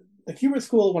the Cuba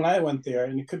school when I went there,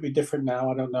 and it could be different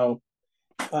now. I don't know.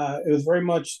 It was very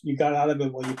much you got out of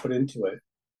it what you put into it.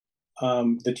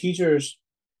 The teachers,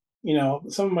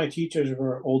 some of my teachers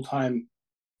were old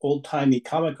timey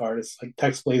comic artists like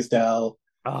Tex Blaisdell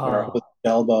or Oh,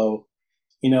 Delbo,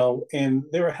 and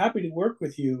they were happy to work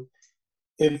with you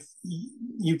if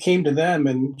you came to them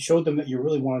and showed them that you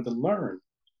really wanted to learn.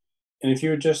 And if you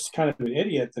were just kind of an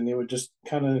idiot, then they would just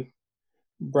kind of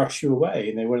brush you away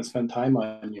and they wouldn't spend time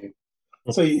on you.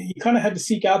 So you kind of had to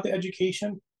seek out the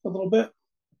education a little bit.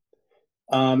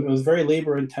 It was very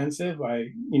labor intensive.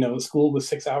 School was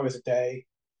 6 hours a day,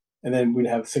 and then we'd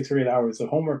have 6 or 8 hours of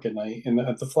homework at night. And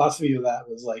the philosophy of that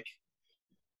was like,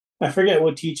 I forget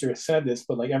what teacher said this,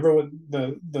 but like everyone,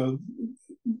 the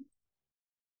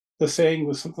saying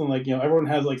was something like, everyone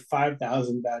has like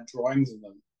 5,000 bad drawings in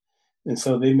them, and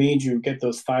so they made you get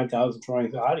those 5,000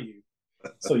 drawings out of you,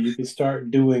 so you could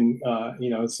start doing,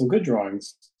 some good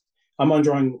drawings. I'm on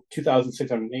drawing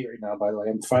 2,608 right now, by the way.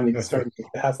 I'm finally starting to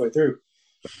get halfway through.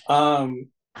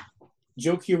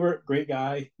 Joe Kubert, great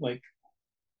guy. Like,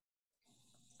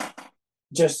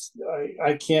 just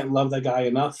I can't love that guy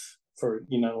enough for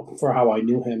how I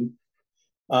knew him.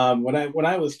 When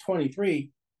I was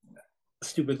 23,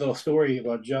 stupid little story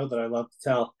about Joe that I love to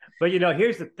tell. but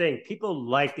here's the thing: people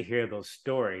like to hear those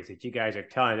stories that you guys are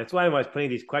telling. That's why I was putting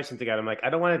these questions together. I'm like, I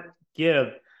don't want to give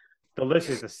the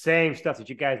listeners the same stuff that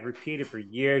you guys repeated for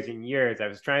years and years. I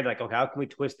was trying to okay, how can we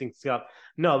twist things up?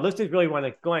 No, listeners really want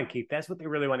to go on, Keith. That's what they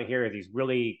really want to hear. These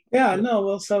really, Yeah, no,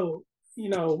 well, so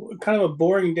kind of a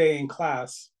boring day in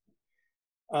class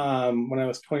when I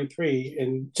was 23,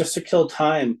 and just to kill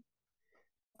time,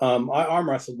 I arm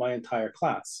wrestled my entire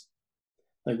class.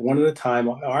 Like one at a time,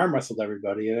 I arm wrestled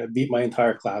everybody, and I beat my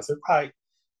entire class. There were probably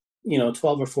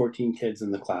 12 or 14 kids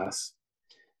in the class.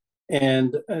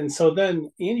 And so then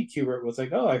Andy Kubert was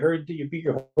like, "Oh, I heard that you beat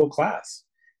your whole class.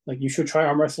 Like you should try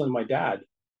arm wrestling my dad."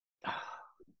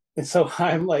 And so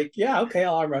I'm like, "Yeah, okay,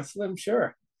 I'll arm wrestle him,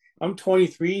 sure." I'm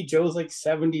 23. Joe's like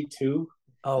 72.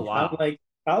 oh I'm wow. like,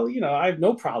 I have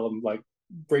no problem like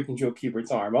breaking Joe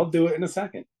Kubert's arm. I'll do it in a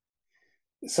second.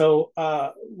 So,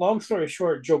 long story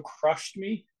short, Joe crushed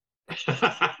me.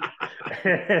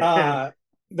 That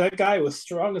guy was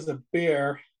strong as a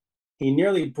bear. He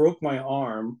nearly broke my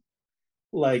arm.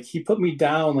 Like he put me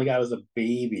down like I was a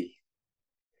baby.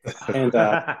 And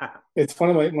it's one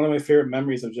of my favorite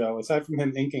memories of Joe. Aside from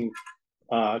him inking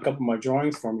a couple of my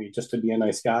drawings for me, just to be a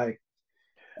nice guy.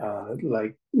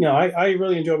 I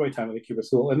really enjoyed my time at the Cuba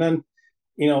School. And then,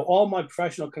 all my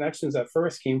professional connections at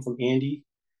first came from Andy,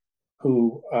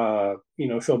 who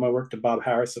showed my work to Bob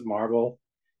Harris at Marvel.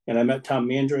 And I met Tom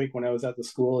Mandrake when I was at the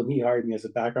school, and he hired me as a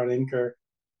background inker.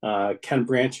 Ken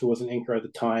Branch, who was an inker at the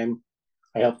time,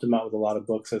 I helped him out with a lot of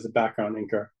books as a background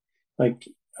inker. Like,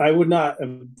 I would not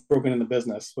have broken in the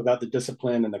business without the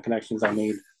discipline and the connections I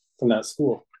made from that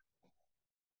school.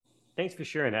 Thanks for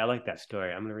sharing that. I like that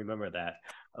story. I'm going to remember that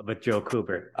with Joe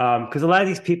Kubert. Because a lot of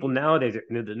these people nowadays,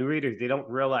 the new readers, they don't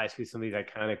realize who some of these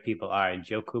iconic people are. And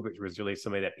Joe Kubert was really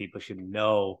somebody that people should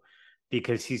know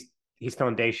because he's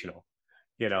foundational.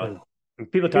 People He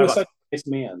talk was about, such a nice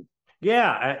man.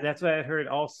 yeah, that's what I heard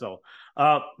also.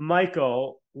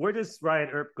 Michael, where does Ryan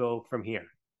Earp go from here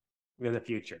in the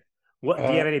future? What do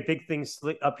you have any big things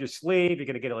up your sleeve? You're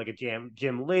going to get like a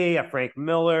Jim Lee, a Frank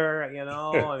Miller,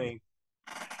 I mean,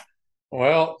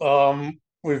 Well,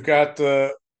 we've got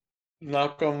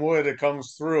knock on wood, it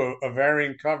comes through a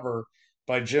variant cover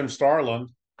by Jim Starlin.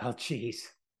 oh,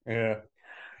 geez. Yeah.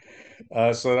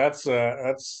 So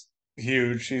that's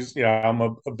huge. I'm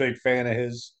a big fan of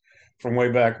his from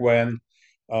way back when.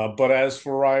 But as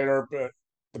for Ryder,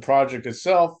 the project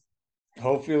itself,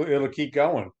 hopefully it'll keep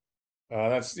going.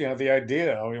 That's the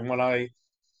idea. I mean,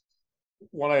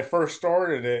 when I first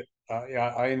started it,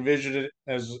 I envisioned it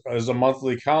as a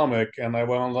monthly comic, and I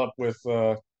wound up with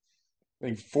I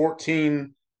think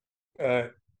 14 uh,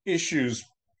 issues,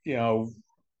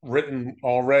 written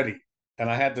already, and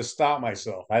I had to stop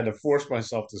myself. I had to force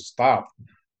myself to stop,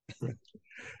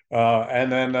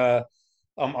 and then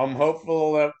I'm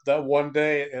hopeful that one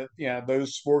day,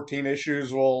 those 14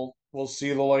 issues will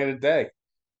see the light of day.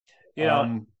 You know,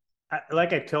 Um,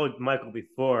 like I told Michael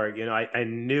before, I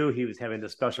knew he was having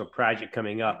this special project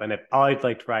coming up, and I've always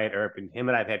liked Riot Earp, and him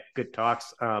and I've had good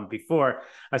talks before.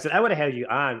 I said I would have had you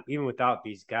on even without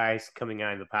these guys coming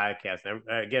on the podcast. And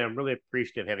again, I'm really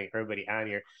appreciative of having everybody on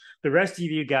here. The rest of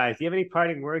you guys, do you have any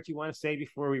parting words you want to say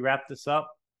before we wrap this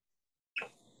up?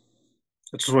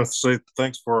 I just want to say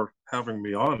thanks for having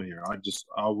me on here. I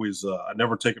always, I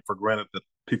never take it for granted that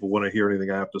people want to hear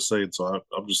anything I have to say. And so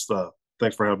I'm just,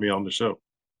 thanks for having me on the show.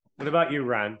 What about you,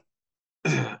 Ron?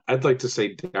 I'd like to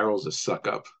say Daryl's a suck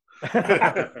up.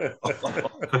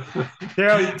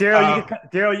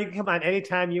 Daryl, you can come on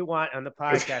anytime you want on the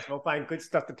podcast. We'll find good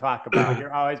stuff to talk about.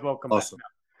 You're always welcome. Awesome.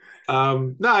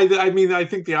 No, I mean, I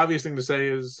think the obvious thing to say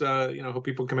is, hope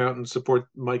people come out and support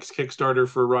Mike's Kickstarter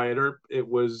for Rioter. It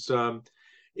was,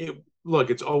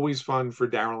 it's always fun for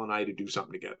Daryl and I to do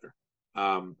something together.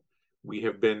 We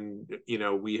have been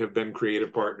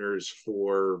creative partners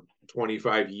for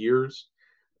 25 years.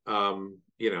 On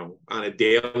a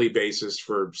daily basis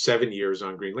for 7 years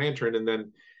on Green Lantern, and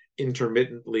then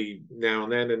intermittently now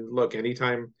and then. And look,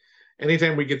 anytime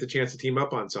we get the chance to team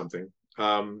up on something,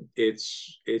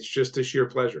 it's just a sheer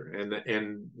pleasure.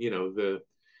 And the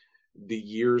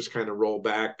years kind of roll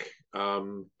back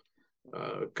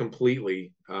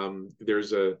completely.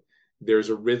 There's a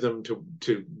rhythm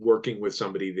to working with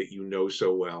somebody that you know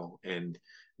so well, and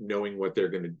knowing what they're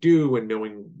going to do, and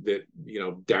knowing that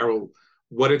Daryl,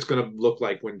 what it's going to look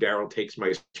like when Daryl takes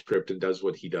my script and does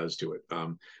what he does to it.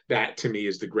 That to me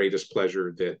is the greatest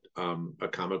pleasure that a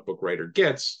comic book writer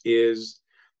gets, is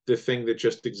the thing that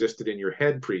just existed in your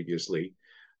head previously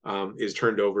is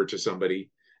turned over to somebody,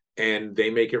 and they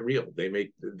make it real. They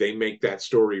make that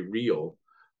story real.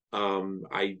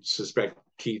 I suspect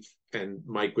Keith and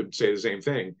Mike would say the same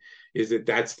thing, is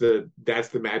that's the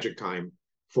magic time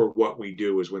for what we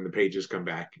do, is when the pages come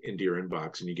back into your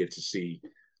inbox and you get to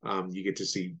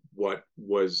see what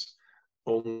was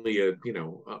only a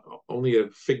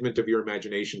figment of your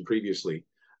imagination previously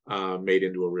made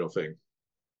into a real thing.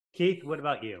 Keith, what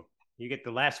about you? You get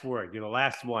the last word. You're the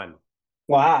last one.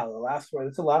 Wow, the last word.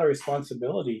 That's a lot of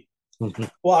responsibility.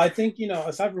 Well, I think,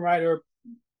 aside from Rider,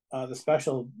 the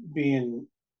special being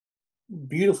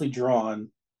beautifully drawn,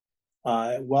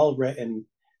 well written,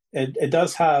 it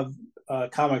does have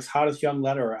comics' hottest young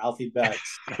letterer, Alfie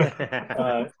Betts,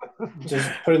 just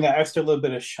putting that extra little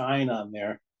bit of shine on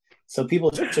there. So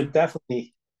people should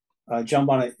definitely jump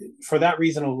on it for that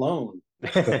reason alone.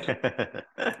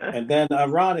 And then,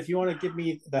 Ron, if you want to give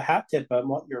me the hat tip on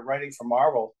what you're writing for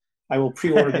Marvel, I will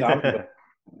pre-order the omnibus.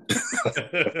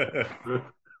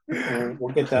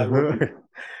 We'll get that moving.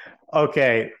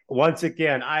 Okay, once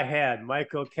again, I had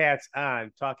Michael Katz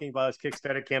on talking about his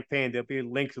Kickstarter campaign. There'll be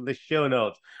links in the show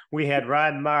notes. We had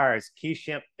Ron Mars, Keith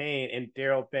Champagne, and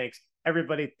Daryl Banks.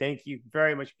 Everybody, thank you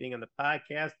very much for being on the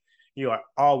podcast. You are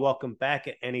all welcome back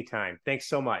at any time. Thanks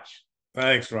so much.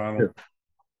 Thanks, Ronald.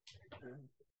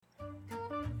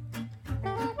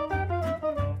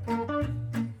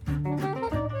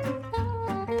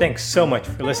 Thanks so much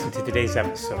for listening to today's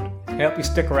episode. I hope you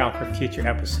stick around for future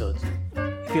episodes.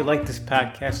 If you like this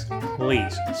podcast,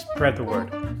 please spread the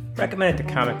word. Recommend it to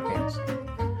comic fans.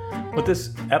 With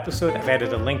this episode, I've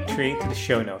added a link tree to the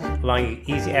show notes, allowing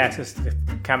you easy access to the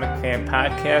Comic Fan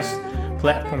podcast,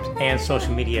 platforms, and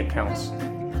social media accounts.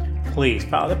 Please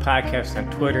follow the podcast on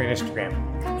Twitter and Instagram.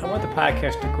 I want the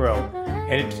podcast to grow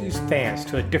and introduce fans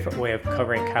to a different way of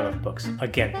covering comic books.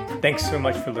 Again, thanks so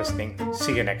much for listening.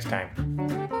 See you next time.